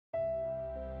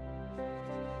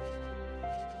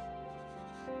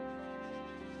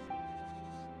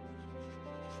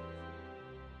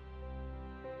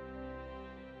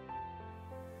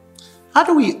How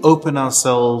do we open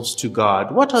ourselves to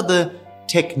God? What are the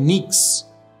techniques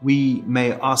we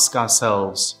may ask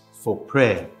ourselves for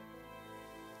prayer?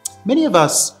 Many of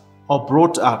us are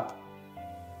brought up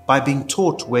by being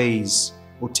taught ways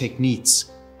or techniques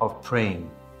of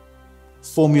praying.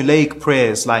 Formulaic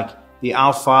prayers like the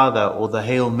Our Father or the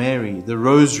Hail Mary, the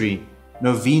Rosary,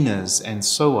 novenas, and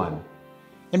so on.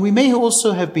 And we may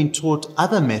also have been taught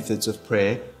other methods of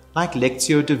prayer like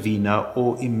Lectio Divina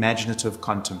or imaginative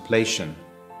contemplation.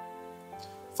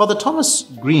 Father Thomas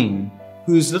Green,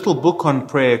 whose little book on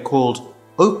prayer called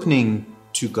Opening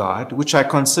to God, which I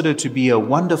consider to be a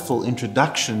wonderful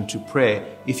introduction to prayer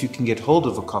if you can get hold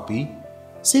of a copy,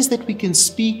 says that we can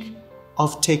speak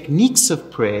of techniques of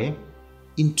prayer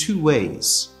in two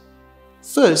ways.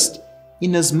 First,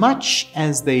 inasmuch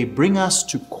as they bring us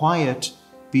to quiet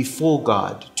before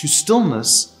God, to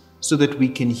stillness so that we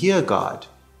can hear God.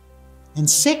 And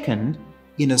second,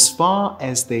 in as far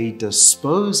as they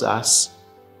dispose us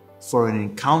for an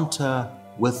encounter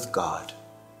with God.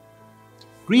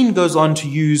 Green goes on to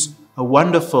use a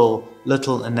wonderful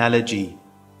little analogy.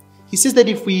 He says that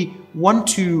if we want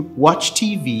to watch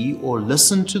TV or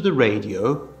listen to the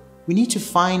radio, we need to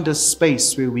find a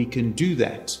space where we can do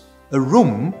that, a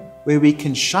room where we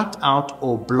can shut out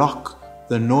or block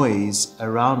the noise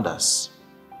around us.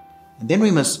 And then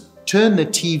we must turn the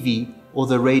TV or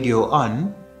the radio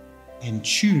on and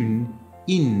tune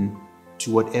in to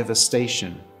whatever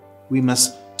station. We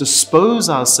must dispose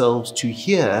ourselves to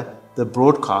hear the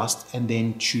broadcast and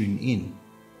then tune in.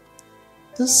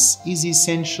 This is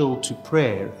essential to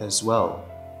prayer as well.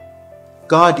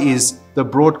 God is the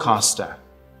broadcaster.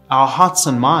 Our hearts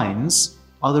and minds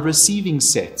are the receiving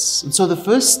sets. And so the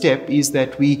first step is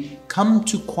that we come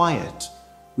to quiet.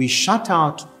 We shut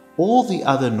out all the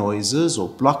other noises or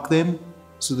block them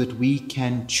so that we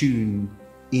can tune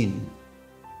in.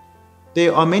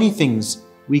 There are many things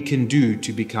we can do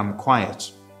to become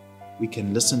quiet. We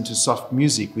can listen to soft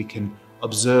music, we can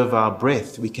observe our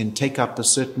breath, we can take up a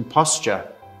certain posture,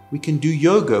 we can do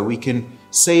yoga, we can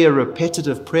say a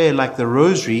repetitive prayer like the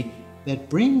Rosary that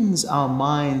brings our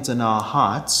minds and our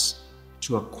hearts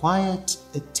to a quiet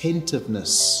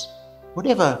attentiveness,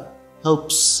 whatever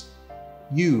helps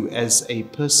you as a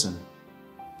person.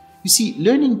 You see,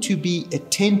 learning to be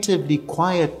attentively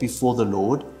quiet before the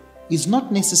Lord is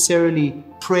not necessarily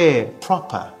prayer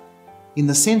proper, in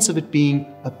the sense of it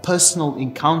being a personal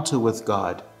encounter with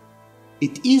God.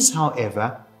 It is,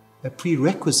 however, a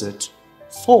prerequisite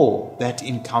for that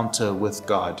encounter with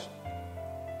God.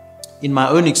 In my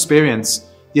own experience,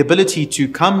 the ability to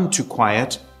come to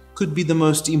quiet could be the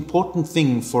most important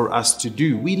thing for us to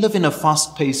do. We live in a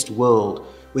fast-paced world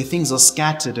where things are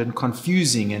scattered and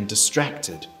confusing and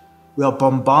distracted. We are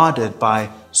bombarded by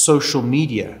social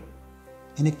media,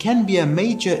 and it can be a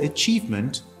major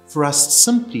achievement for us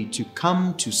simply to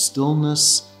come to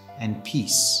stillness and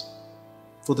peace.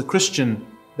 For the Christian,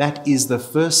 that is the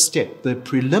first step, the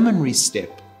preliminary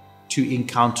step to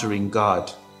encountering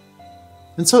God.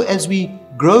 And so as we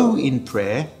grow in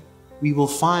prayer, we will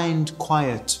find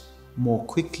quiet more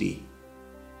quickly.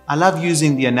 I love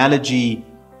using the analogy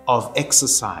of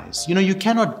exercise. You know, you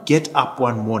cannot get up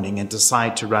one morning and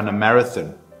decide to run a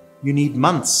marathon. You need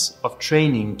months of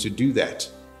training to do that.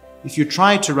 If you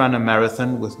try to run a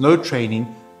marathon with no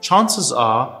training, chances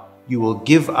are you will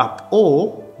give up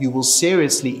or you will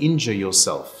seriously injure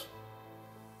yourself.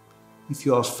 If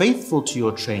you are faithful to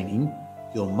your training,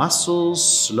 your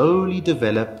muscles slowly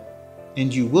develop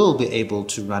and you will be able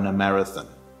to run a marathon.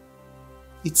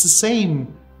 It's the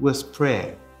same with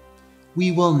prayer.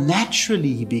 We will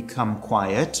naturally become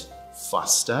quiet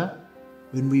faster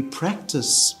when we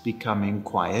practice becoming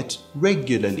quiet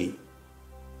regularly.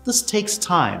 This takes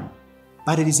time,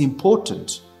 but it is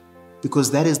important because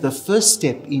that is the first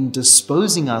step in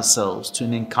disposing ourselves to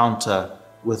an encounter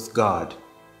with God.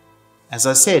 As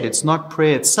I said, it's not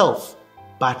prayer itself,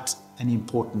 but an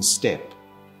important step.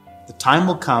 The time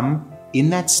will come in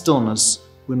that stillness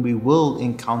when we will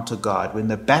encounter God, when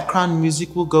the background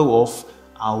music will go off,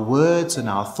 our words and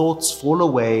our thoughts fall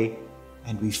away,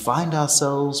 and we find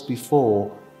ourselves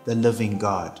before the living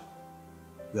God.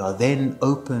 We are then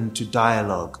open to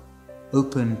dialogue,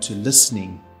 open to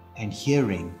listening and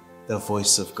hearing the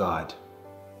voice of God.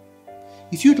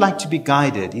 If you'd like to be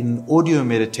guided in an audio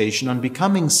meditation on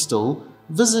becoming still,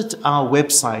 visit our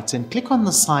website and click on the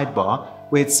sidebar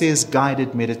where it says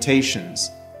Guided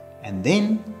Meditations, and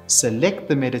then select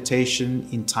the meditation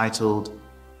entitled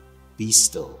Be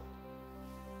Still.